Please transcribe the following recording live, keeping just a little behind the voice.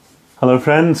Hello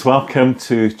friends, welcome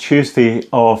to Tuesday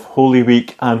of Holy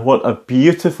Week, and what a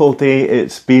beautiful day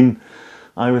it's been.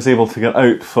 I was able to get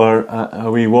out for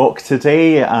a wee walk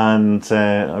today, and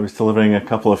I was delivering a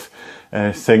couple of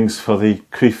things for the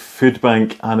Crieff Food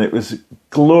Bank, and it was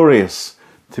glorious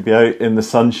to be out in the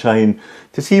sunshine,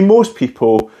 to see most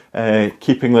people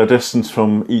keeping their distance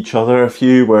from each other. A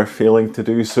few were failing to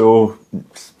do so,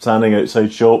 standing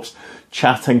outside shops,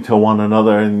 chatting to one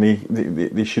another, and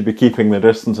they should be keeping their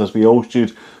distance, as we all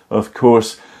should, of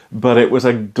course. But it was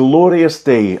a glorious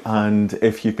day, and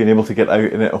if you've been able to get out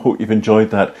in it, I hope you've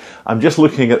enjoyed that. I'm just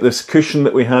looking at this cushion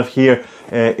that we have here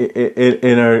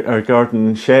in our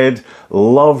garden shed.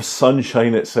 Love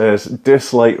sunshine, it says.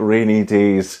 Dislike rainy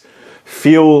days.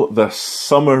 Feel the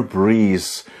summer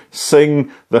breeze.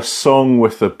 Sing the song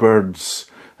with the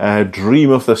birds.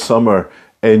 Dream of the summer.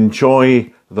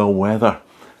 Enjoy the weather.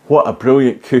 What a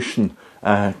brilliant cushion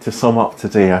to sum up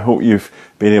today. I hope you've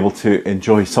been able to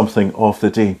enjoy something of the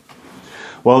day.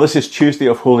 Well, this is Tuesday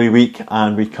of Holy Week,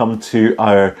 and we come to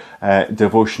our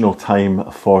devotional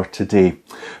time for today.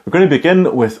 We're going to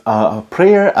begin with a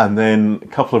prayer and then a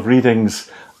couple of readings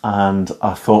and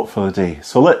a thought for the day.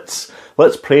 So let's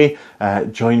pray.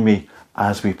 Join me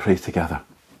as we pray together.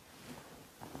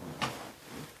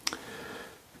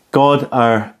 God,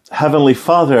 our Heavenly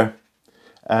Father,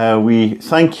 we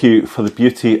thank you for the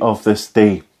beauty of this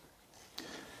day.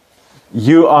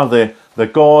 You are the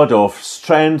God of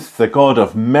strength, the God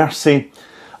of mercy,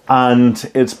 and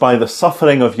it's by the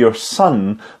suffering of your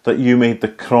Son that you made the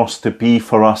cross to be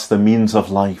for us the means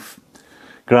of life.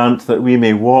 Grant that we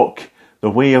may walk the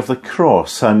way of the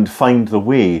cross and find the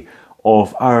way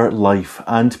of our life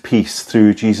and peace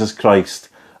through Jesus Christ,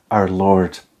 our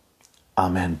Lord.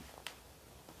 Amen.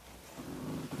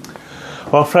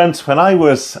 Well, friends, when I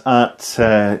was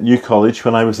at New College,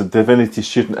 when I was a divinity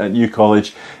student at New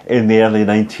College in the early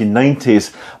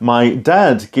 1990s, my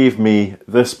dad gave me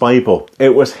this Bible. It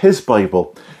was his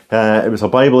Bible. It was a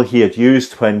Bible he had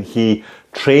used when he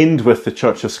trained with the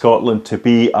Church of Scotland to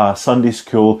be a Sunday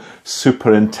school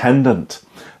superintendent.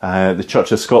 The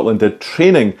Church of Scotland did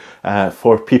training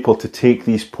for people to take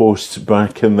these posts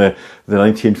back in the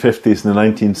 1950s and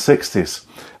the 1960s,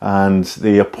 and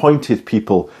they appointed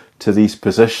people to these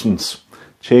positions.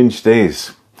 Change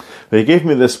days. They gave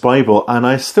me this Bible, and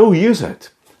I still use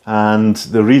it. And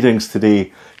the readings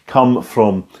today come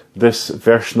from this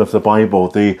version of the Bible,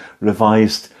 the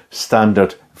Revised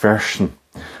Standard Version.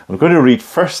 I'm going to read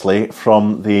firstly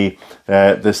from the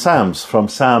Psalms, from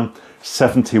Psalm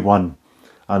 71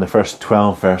 and the first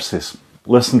 12 verses.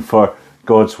 Listen for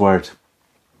God's word.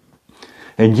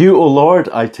 In you, O Lord,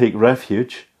 I take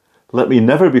refuge. Let me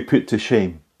never be put to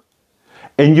shame.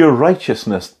 In your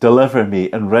righteousness, deliver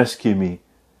me and rescue me.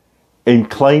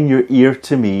 Incline your ear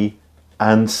to me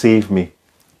and save me.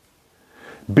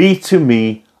 Be to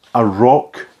me a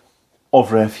rock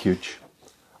of refuge,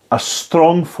 a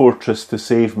strong fortress to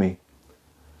save me.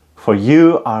 For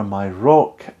you are my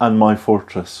rock and my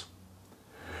fortress.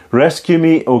 Rescue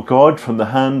me, O God, from the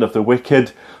hand of the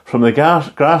wicked, from the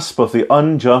grasp of the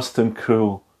unjust and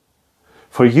cruel.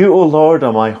 For you, O Lord,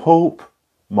 are my hope,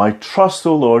 my trust,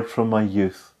 O Lord, from my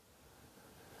youth.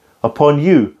 Upon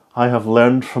you I have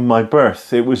learned from my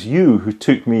birth. It was you who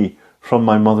took me from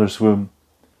my mother's womb.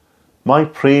 My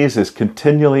praise is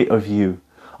continually of you.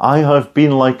 I have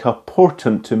been like a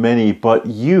portent to many, but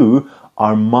you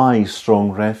are my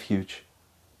strong refuge.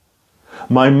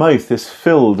 My mouth is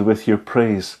filled with your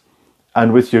praise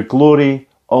and with your glory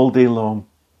all day long.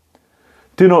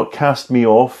 Do not cast me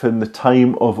off in the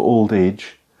time of old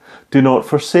age. Do not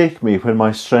forsake me when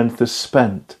my strength is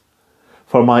spent.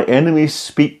 For my enemies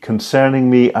speak concerning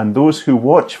me, and those who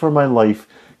watch for my life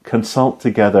consult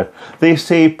together. They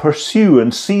say, pursue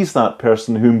and seize that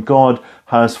person whom God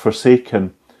has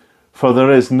forsaken, for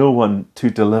there is no one to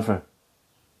deliver.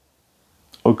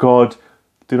 O God,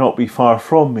 do not be far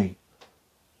from me.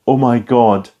 O my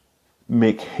God,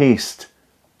 make haste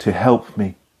to help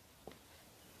me.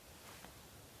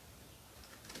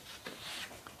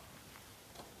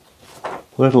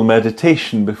 Little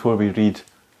meditation before we read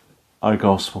our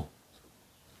Gospel.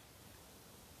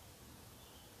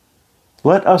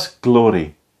 Let us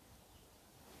glory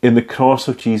in the cross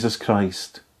of Jesus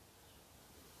Christ.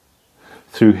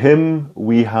 Through him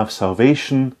we have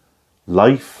salvation,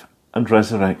 life and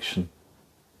resurrection.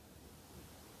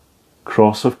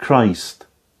 Cross of Christ,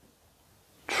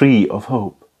 tree of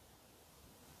hope.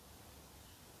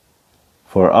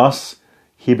 For us,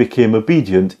 he became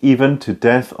obedient even to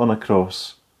death on a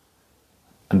cross.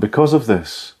 And because of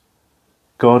this,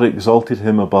 God exalted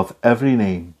him above every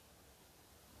name.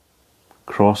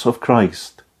 Cross of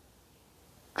Christ,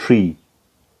 tree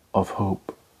of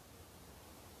hope.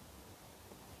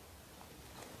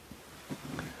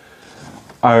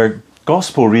 Our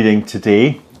Gospel reading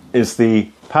today is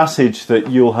the passage that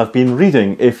you'll have been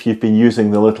reading if you've been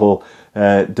using the little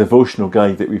devotional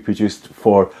guide that we produced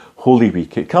for Holy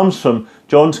Week. It comes from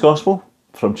John's Gospel,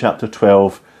 from chapter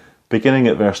 12, beginning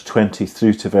at verse 20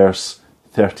 through to verse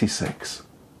 36.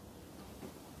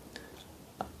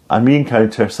 And we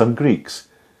encounter some Greeks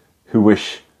who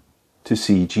wish to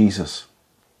see Jesus.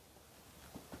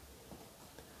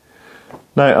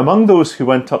 Now, among those who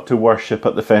went up to worship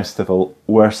at the festival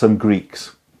were some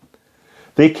Greeks.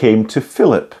 They came to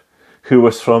Philip, who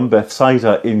was from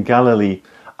Bethsaida in Galilee,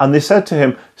 and they said to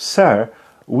him, "Sir,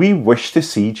 we wish to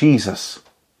see Jesus."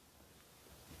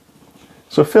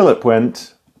 So Philip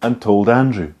went and told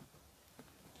Andrew.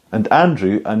 And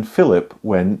Andrew and Philip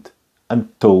went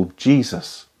and told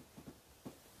Jesus.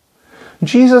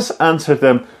 Jesus answered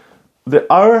them,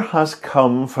 "The hour has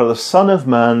come for the Son of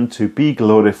Man to be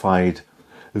glorified.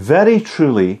 Very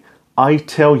truly, I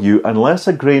tell you, unless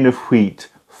a grain of wheat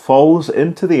falls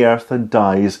into the earth and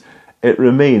dies, it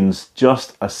remains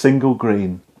just a single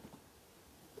grain.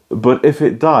 But if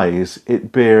it dies,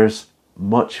 it bears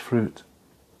much fruit.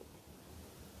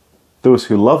 Those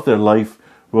who love their life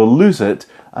will lose it,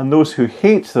 and those who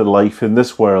hate their life in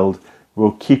this world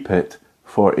will keep it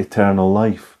for eternal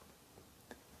life.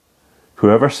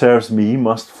 Whoever serves me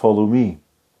must follow me,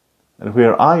 and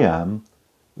where I am,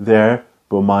 there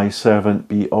will my servant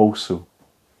be also.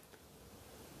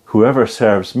 Whoever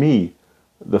serves me,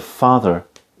 the Father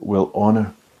will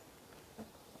honour."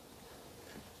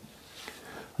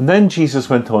 And then Jesus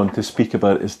went on to speak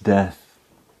about his death.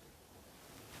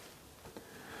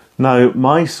 "Now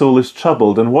my soul is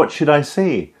troubled, and what should I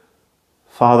say?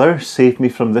 Father, save me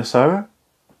from this hour?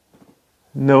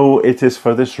 No, it is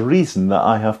for this reason that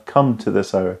I have come to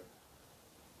this hour.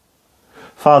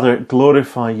 Father,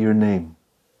 glorify your name."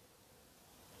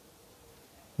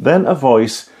 Then a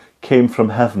voice came from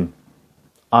heaven,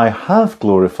 "I have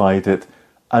glorified it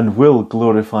and will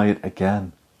glorify it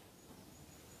again."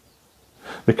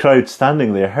 The crowd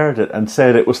standing there heard it and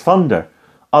said it was thunder.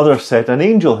 Others said, "An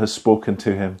angel has spoken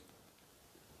to him."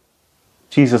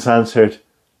 Jesus answered,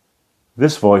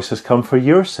 "This voice has come for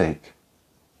your sake,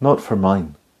 not for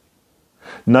mine.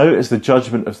 Now is the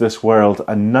judgment of this world,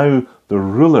 and now the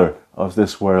ruler of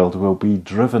this world will be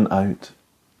driven out.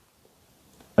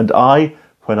 And I,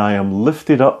 when I am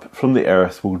lifted up from the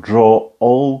earth, will draw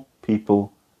all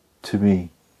people to me."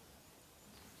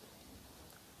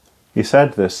 He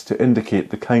said this to indicate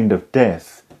the kind of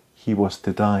death he was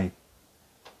to die.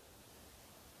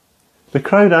 The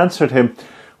crowd answered him,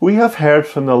 "We have heard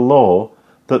from the law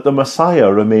that the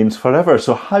Messiah remains forever,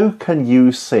 so how can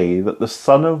you say that the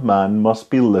Son of Man must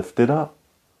be lifted up?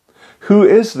 Who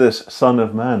is this Son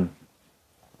of Man?"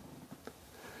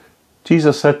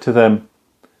 Jesus said to them,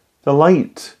 "The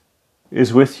light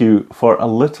is with you for a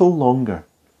little longer.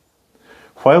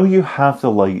 While you have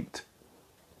the light,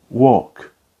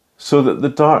 walk so that the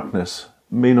darkness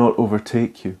may not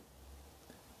overtake you.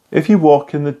 If you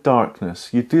walk in the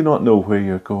darkness, you do not know where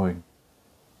you're going.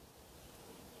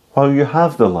 While you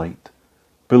have the light,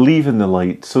 believe in the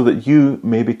light so that you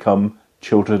may become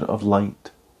children of light."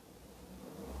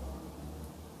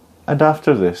 And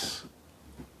after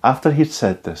he'd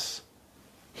said this,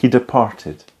 he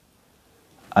departed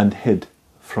and hid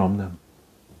from them.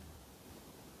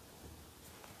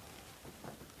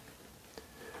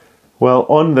 Well,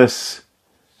 on this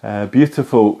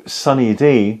beautiful sunny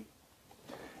day,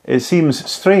 it seems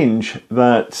strange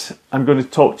that I'm going to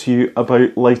talk to you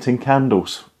about lighting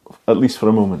candles, at least for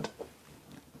a moment.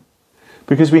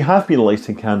 Because we have been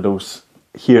lighting candles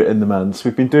here in the Manse.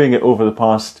 We've been doing it over the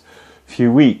past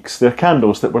few weeks. They're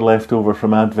candles that were left over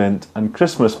from Advent and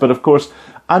Christmas. But of course,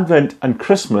 Advent and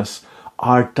Christmas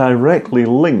are directly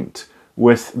linked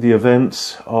with the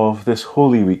events of this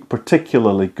Holy Week,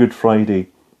 particularly Good Friday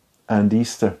and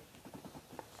Easter.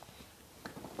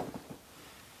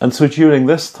 And so during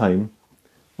this time,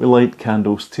 we light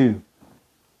candles too.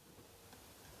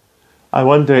 I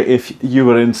wonder if you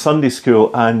were in Sunday school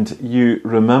and you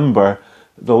remember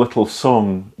the little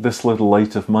song, "This Little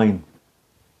Light of Mine."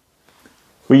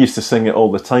 We used to sing it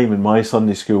all the time in my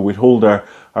Sunday school. We'd hold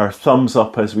our thumbs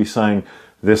up as we sang,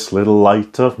 "This little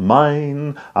light of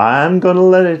mine, I'm gonna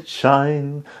let it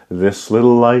shine. This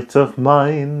little light of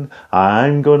mine,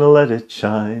 I'm gonna let it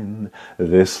shine.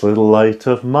 This little light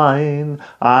of mine,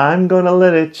 I'm gonna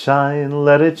let it shine.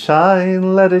 Let it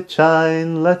shine, let it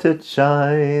shine, let it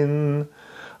shine."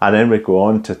 And then we go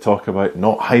on to talk about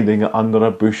not hiding it under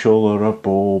a bushel or a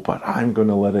bowl, but I'm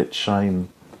gonna let it shine.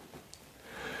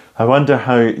 I wonder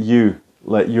how you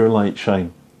let your light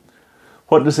shine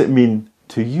What does it mean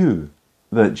to you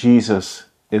that Jesus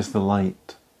is the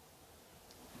light?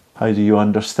 How do you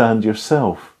understand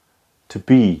yourself to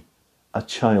be a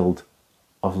child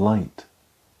of light?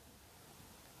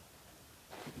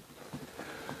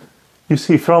 You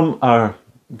see, from our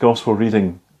Gospel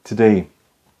reading today,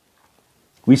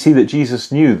 we see that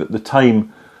Jesus knew that the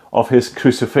time of his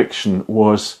crucifixion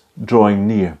was drawing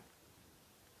near.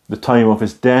 The time of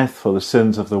his death for the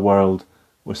sins of the world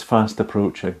was fast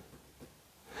approaching.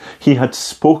 He had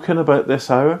spoken about this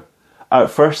hour,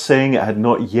 at first saying it had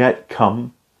not yet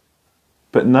come,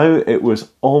 but now it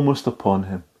was almost upon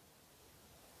him.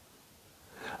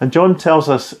 And John tells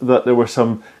us that there were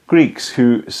some Greeks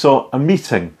who sought a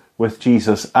meeting with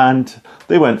Jesus, and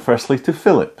they went firstly to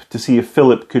Philip to see if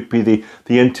Philip could be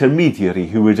the intermediary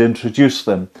who would introduce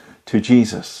them to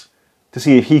Jesus, to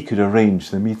see if he could arrange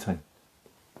the meeting.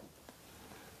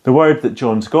 The word that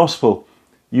John's Gospel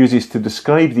uses to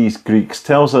describe these Greeks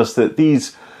tells us that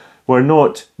these were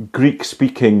not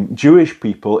Greek-speaking Jewish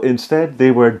people. Instead,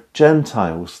 they were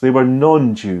Gentiles. They were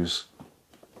non-Jews.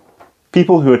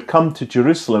 People who had come to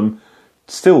Jerusalem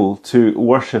still to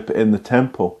worship in the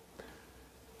temple.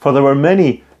 For there were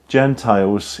many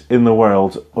Gentiles in the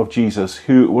world of Jesus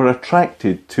who were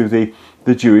attracted to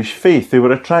the Jewish faith. They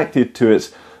were attracted to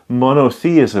its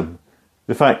monotheism,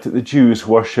 the fact that the Jews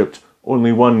worshipped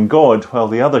only one God, while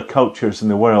the other cultures in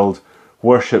the world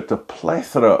worshipped a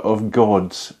plethora of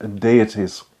gods and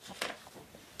deities.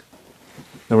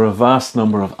 There were a vast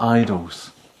number of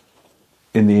idols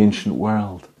in the ancient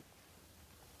world.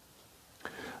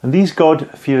 And these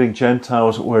God-fearing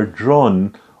Gentiles were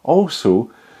drawn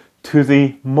also to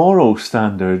the moral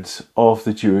standards of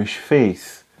the Jewish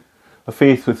faith, a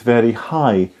faith with very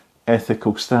high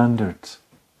ethical standards.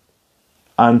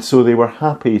 And so they were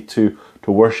happy to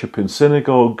worship in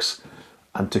synagogues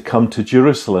and to come to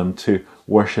Jerusalem to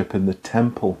worship in the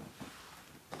temple.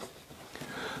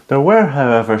 There were,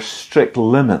 however, strict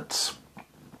limits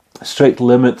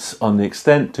on the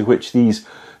extent to which these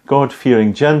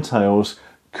God-fearing Gentiles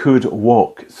could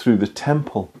walk through the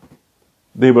temple.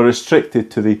 They were restricted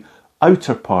to the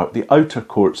outer part, the outer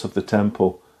courts of the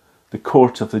temple, the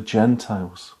court of the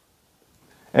Gentiles.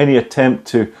 Any attempt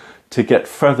to get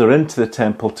further into the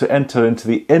temple, to enter into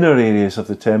the inner areas of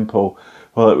the temple,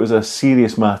 well, it was a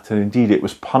serious matter indeed. It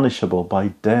was punishable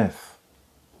by death.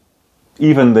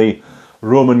 Even the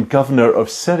Roman governor of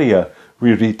Syria,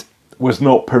 we read, was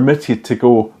not permitted to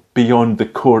go beyond the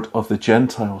court of the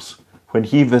Gentiles when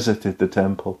he visited the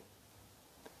temple.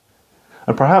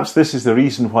 And perhaps this is the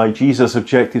reason why Jesus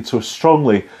objected so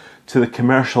strongly to the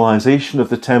commercialization of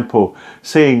the temple,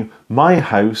 saying, "My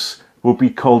house will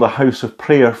be called a house of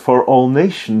prayer for all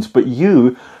nations, but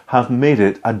you have made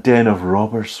it a den of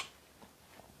robbers."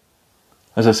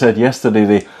 As I said yesterday,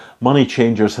 the money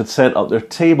changers had set up their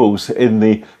tables in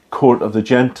the court of the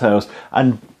Gentiles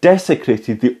and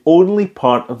desecrated the only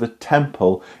part of the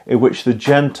temple in which the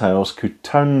Gentiles could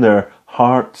turn their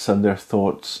hearts and their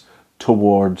thoughts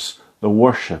towards the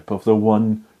worship of the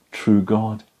one true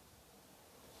God.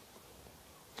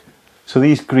 So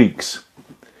these Greeks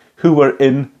who were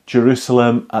in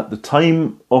Jerusalem at the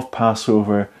time of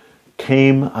Passover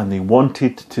came and they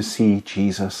wanted to see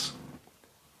Jesus.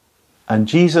 And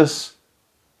Jesus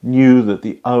knew that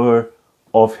the hour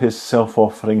of his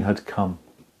self-offering had come.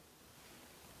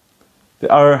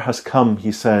 The hour has come,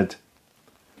 he said,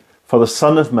 for the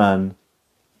Son of Man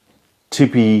to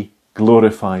be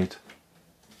glorified.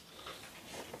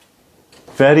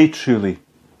 Very truly,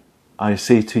 I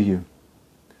say to you,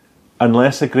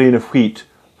 unless a grain of wheat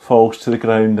falls to the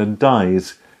ground and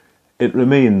dies, it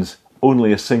remains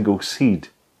only a single seed.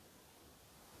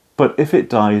 But if it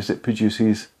dies, it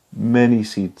produces many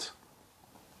seeds.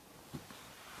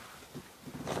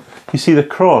 You see, the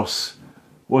cross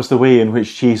was the way in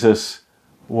which Jesus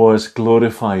was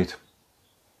glorified.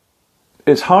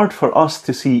 It's hard for us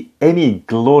to see any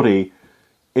glory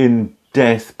in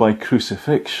death by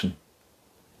crucifixion.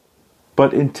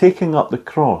 But in taking up the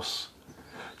cross,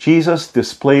 Jesus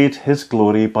displayed his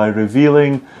glory by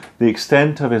revealing the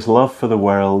extent of his love for the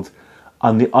world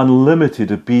and the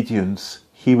unlimited obedience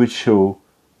he would show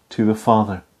to the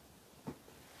Father.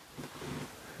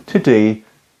 Today,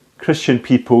 Christian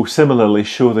people similarly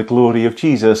show the glory of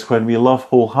Jesus when we love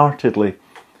wholeheartedly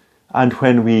and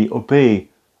when we obey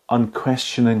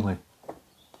unquestioningly.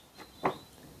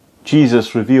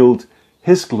 Jesus revealed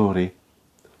his glory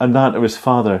and that of his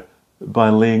Father by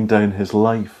laying down his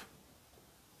life.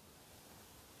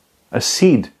 A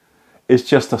seed is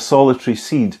just a solitary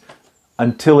seed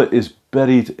until it is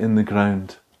buried in the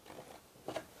ground.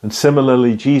 And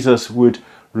similarly, Jesus would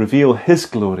reveal his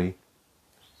glory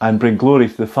and bring glory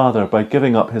to the Father by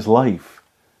giving up his life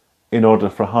in order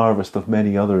for a harvest of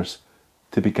many others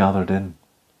to be gathered in.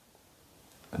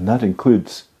 And that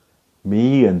includes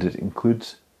me, and it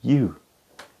includes you.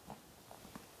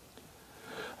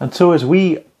 And so as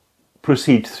we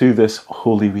proceed through this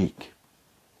Holy Week,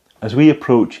 as we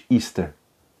approach Easter,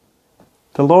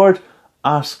 the Lord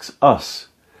asks us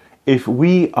if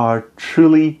we are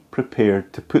truly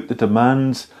prepared to put the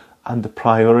demands and the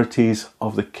priorities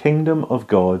of the kingdom of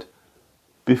God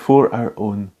before our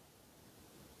own.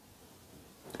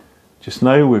 Just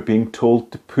now we're being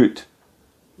told to put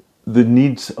the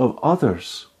needs of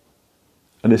others,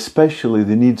 and especially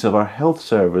the needs of our health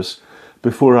service,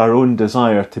 before our own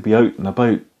desire to be out and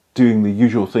about doing the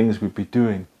usual things we'd be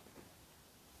doing.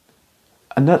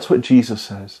 And that's what Jesus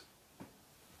says.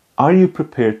 Are you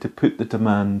prepared to put the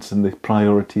demands and the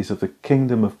priorities of the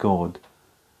kingdom of God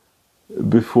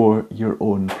before your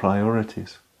own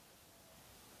priorities?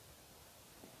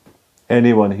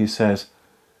 Anyone, he says,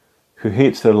 who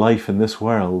hates their life in this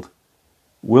world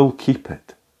will keep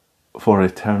it for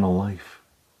eternal life.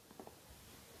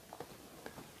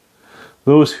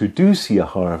 Those who do see a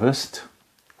harvest,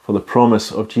 for the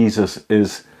promise of Jesus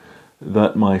is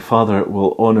that my Father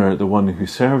will honour the one who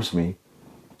serves me,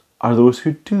 are those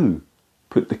who do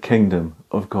put the kingdom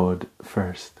of God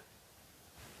first.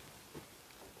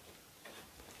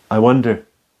 I wonder,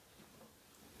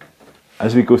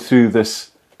 as we go through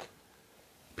this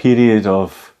period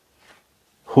of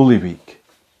Holy Week,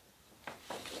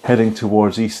 heading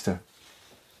towards Easter,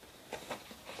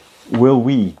 will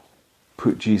we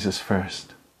put Jesus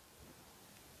first?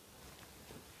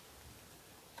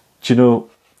 Do you know,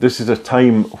 this is a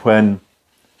time when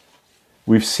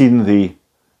we've seen the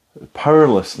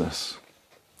powerlessness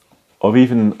of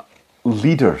even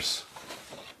leaders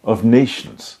of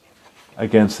nations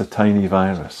against a tiny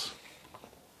virus.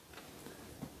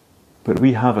 But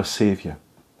we have a Saviour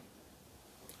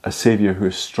who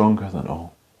is stronger than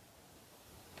all.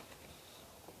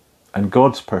 And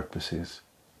God's purposes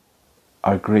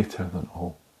are greater than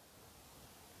all.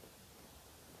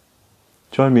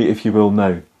 Join me, if you will,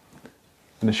 now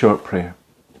in a short prayer.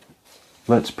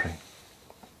 Let's pray.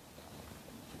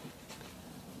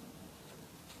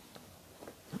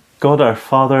 God our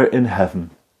Father in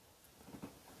heaven,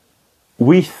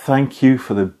 we thank you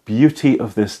for the beauty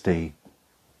of this day.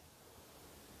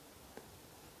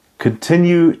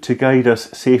 Continue to guide us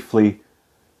safely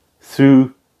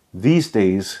through these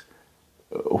days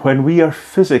when we are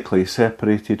physically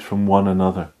separated from one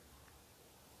another.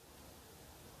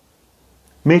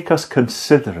 Make us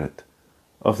considerate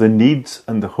of the needs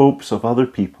and the hopes of other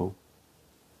people.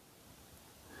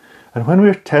 And when we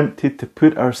are tempted to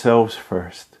put ourselves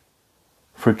first,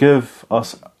 forgive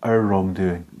us our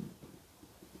wrongdoing.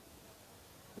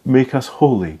 Make us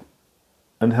holy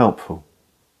and helpful.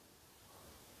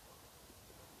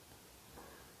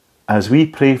 As we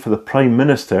pray for the Prime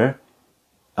Minister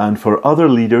and for other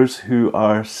leaders who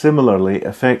are similarly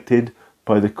affected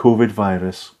by the COVID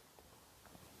virus,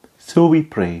 so we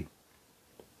pray.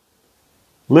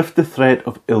 Lift the threat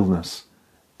of illness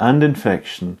and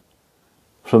infection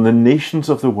from the nations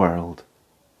of the world,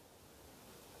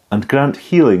 and grant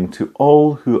healing to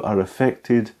all who are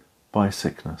affected by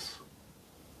sickness.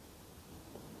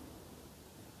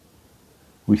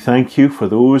 We thank you for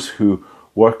those who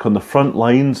work on the front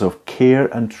lines of care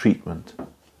and treatment.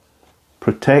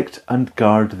 Protect and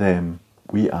guard them,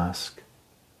 we ask.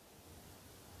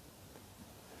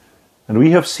 And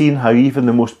we have seen how even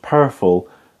the most powerful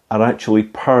are actually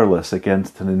powerless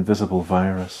against an invisible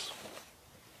virus.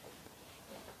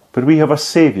 But we have a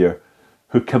Saviour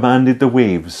who commanded the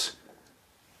waves,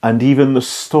 and even the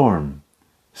storm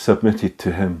submitted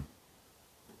to him.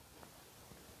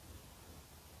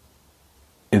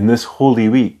 In this Holy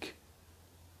Week,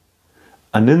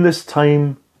 and in this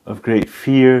time of great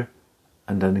fear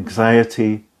and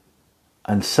anxiety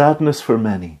and sadness for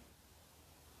many,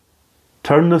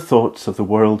 turn the thoughts of the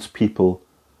world's people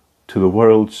to the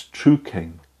world's true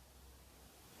King,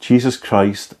 Jesus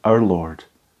Christ our Lord,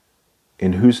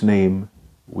 in whose name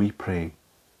we pray.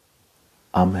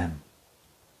 Amen.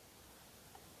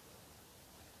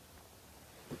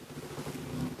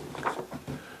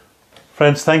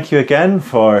 Friends, thank you again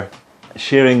for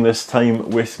sharing this time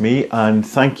with me, and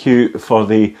thank you for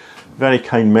the very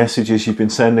kind messages you've been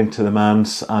sending to the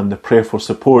Manse and the prayerful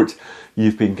support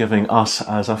you've been giving us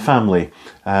as a family.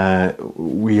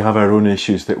 We have our own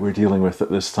issues that we're dealing with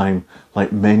at this time,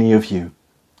 like many of you.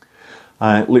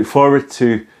 I look forward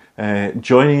to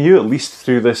joining you, at least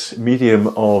through this medium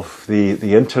of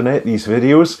the internet, these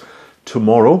videos,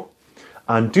 tomorrow.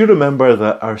 And do remember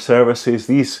that our services,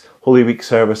 these Holy Week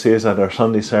services and our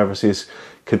Sunday services,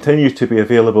 continue to be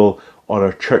available on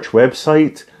our church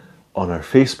website, on our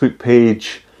Facebook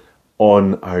page,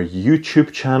 on our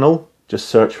YouTube channel. Just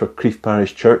search for Crieff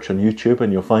Parish Church on YouTube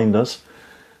and you'll find us.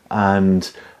 And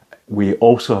we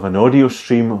also have an audio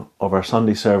stream of our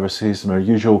Sunday services and our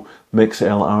usual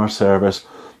MixLR service,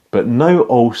 but now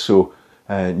also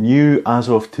new as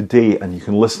of today, and you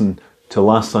can listen to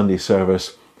last Sunday's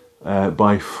service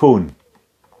by phone.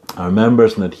 Our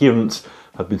members and adherents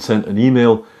have been sent an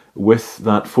email with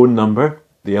that phone number,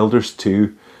 the elders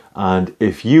too, and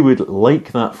if you would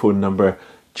like that phone number,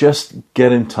 just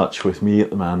get in touch with me at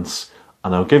the manse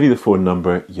and I'll give you the phone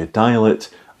number, you dial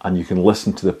it, and you can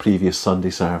listen to the previous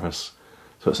Sunday service.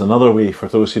 So it's another way for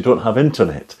those who don't have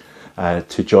internet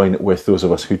to join with those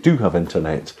of us who do have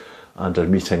internet and are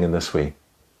meeting in this way.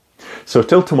 So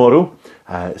till tomorrow,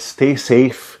 stay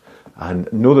safe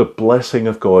and know the blessing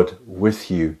of God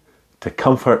with you to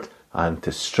comfort and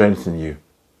to strengthen you.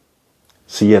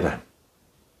 See you then.